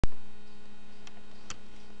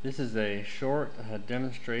This is a short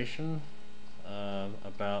demonstration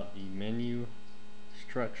about the menu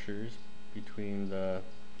structures between the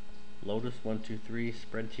Lotus 123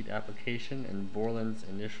 spreadsheet application and Borland's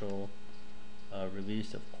initial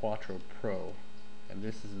release of Quattro Pro. And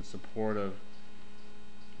this is in support of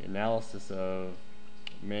the analysis of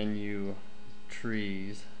menu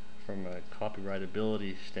trees from a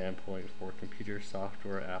copyrightability standpoint for computer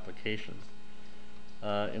software applications.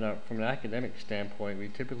 From an academic standpoint, we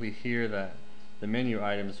typically hear that the menu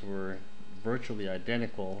items were virtually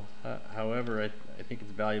identical. However, I think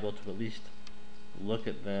it's valuable to at least look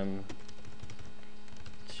at them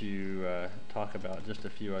to talk about just a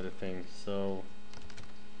few other things. So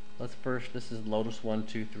let's first, this is Lotus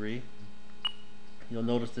 123. You'll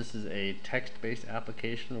notice this is a text-based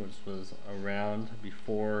application which was around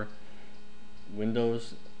before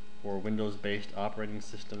Windows or Windows-based operating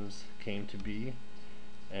systems came to be.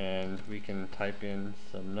 And we can type in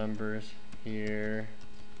some numbers here,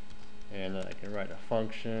 and I can write a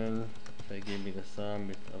function. Say give me the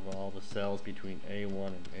sum of all the cells between A1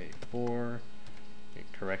 and A4. It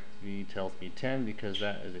correctly tells me 10 because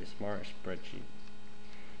that is a smart spreadsheet.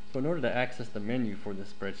 So in order to access the menu for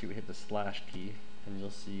this spreadsheet, we hit the slash key, and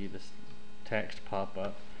you'll see this text pop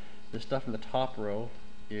up. The stuff in the top row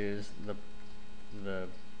is the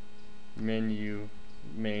menu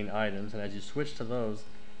main items, and as you switch to those,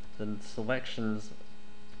 the selections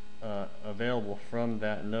available from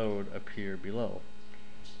that node appear below.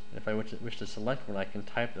 If I wish to select one, I can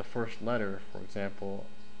type the first letter, for example,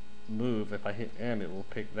 move. If I hit M, it will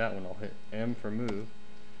pick that one. I'll hit M for move,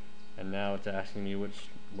 and now it's asking me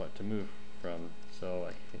what to move from. So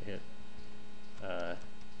I can hit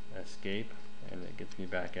escape, and it gets me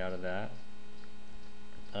back out of that.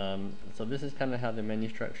 So this is kind of how the menu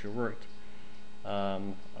structure worked.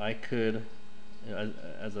 I could,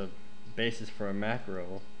 as a basis for a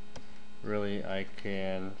macro, really I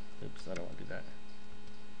can, oops, I don't want to do that.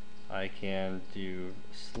 I can do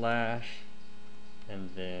slash and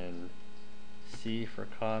then C for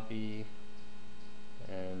copy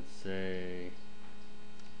and say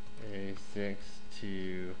A6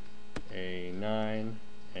 to A9,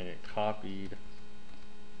 and it copied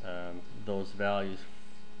those values,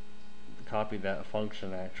 copied that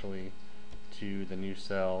function actually to the new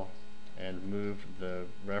cell and moved the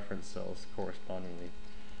reference cells correspondingly.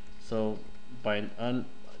 So by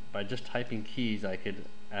just typing keys, I could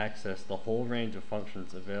access the whole range of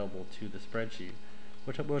functions available to the spreadsheet,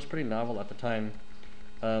 which was pretty novel at the time.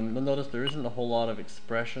 You'll notice there isn't a whole lot of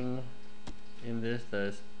expression in this.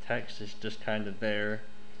 The text is just kind of there.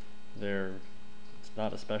 It's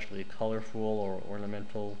not especially colorful or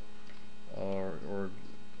ornamental or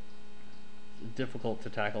difficult to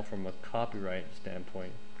tackle from a copyright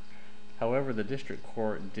standpoint. However, the district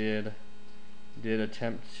court did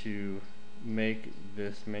attempt to make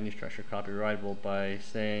this menu structure copyrightable by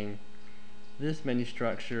saying this menu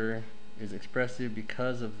structure is expressive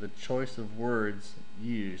because of the choice of words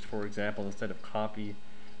used. For example, instead of copy,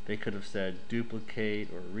 they could have said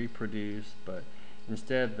duplicate or reproduce, but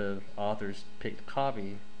instead the authors picked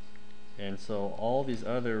copy, and so all these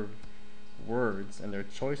other words and their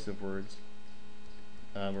choice of words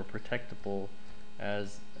were protectable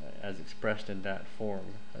as expressed in that form.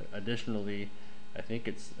 Additionally, I think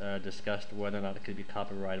it's discussed whether or not it could be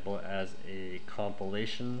copyrightable as a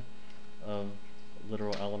compilation of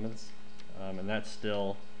literal elements, and that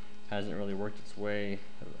still hasn't really worked its way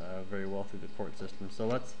very well through the court system. So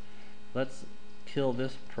let's kill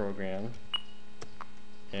this program,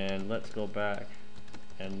 and let's go back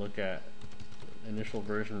and look at the initial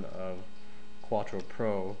version of Quattro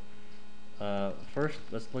Pro. First,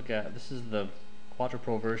 let's look at, this is the Quattro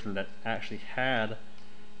Pro version that actually had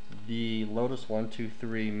the Lotus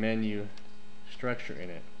 123 menu structure in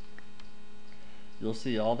it. You'll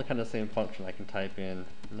see all the kind of same function. I can type in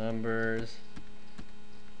numbers,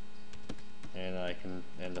 and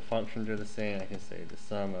the functions are the same. I can say the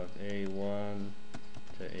sum of A1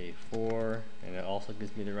 to A4, and it also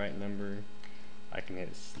gives me the right number. I can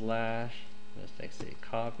hit slash, and let's say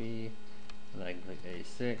copy, and I can click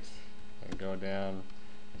A6 and go down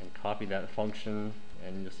and copy that function,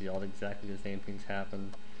 and you'll see all exactly the same things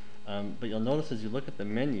happen. But you'll notice as you look at the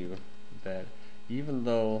menu that even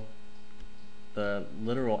though the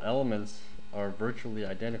literal elements are virtually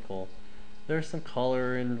identical, there's some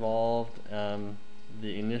color involved. The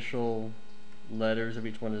initial letters of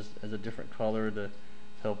each one is a different color to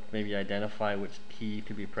help maybe identify which key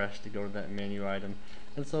to be pressed to go to that menu item.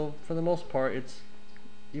 And so for the most part,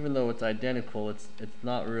 even though it's identical, it's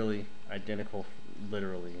not really identical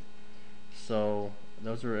literally. So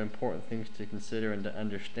those are important things to consider and to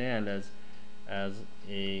understand as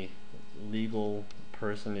a legal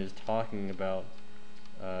person is talking about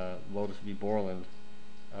Lotus v. Borland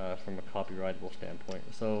from a copyrightable standpoint.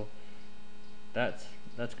 So that's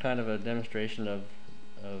kind of a demonstration of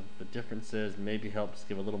the differences, maybe helps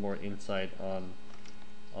give a little more insight on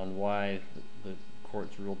why the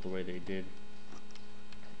courts ruled the way they did.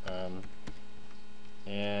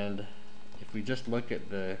 And if we just look at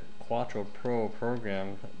the Quattro Pro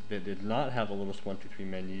program that did not have a Lotus 123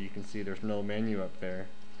 menu, you can see there's no menu up there.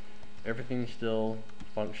 Everything still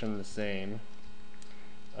functions the same.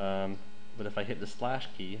 But if I hit the slash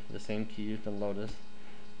key, the same key used in Lotus,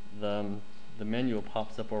 the menu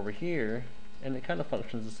pops up over here, and it kind of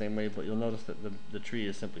functions the same way, but you'll notice that the tree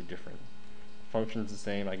is simply different. Functions the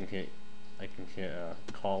same. I can hit a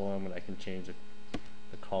column, and I can change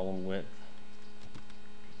the column width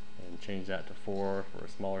and change that to 4 for a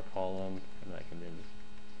smaller column, and I can then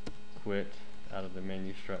quit out of the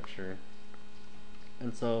menu structure.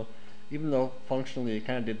 And so even though functionally it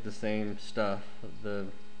kind of did the same stuff, the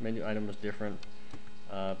menu item was different,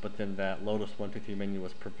 but then that Lotus 123 menu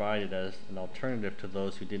was provided as an alternative to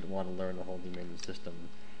those who didn't want to learn the whole new menu system,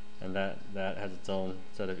 and that has its own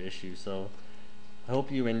set of issues. So I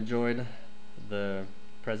hope you enjoyed the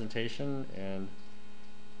presentation, and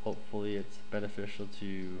hopefully it's beneficial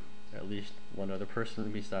to at least one other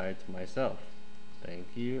person besides myself. Thank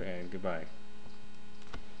you and goodbye.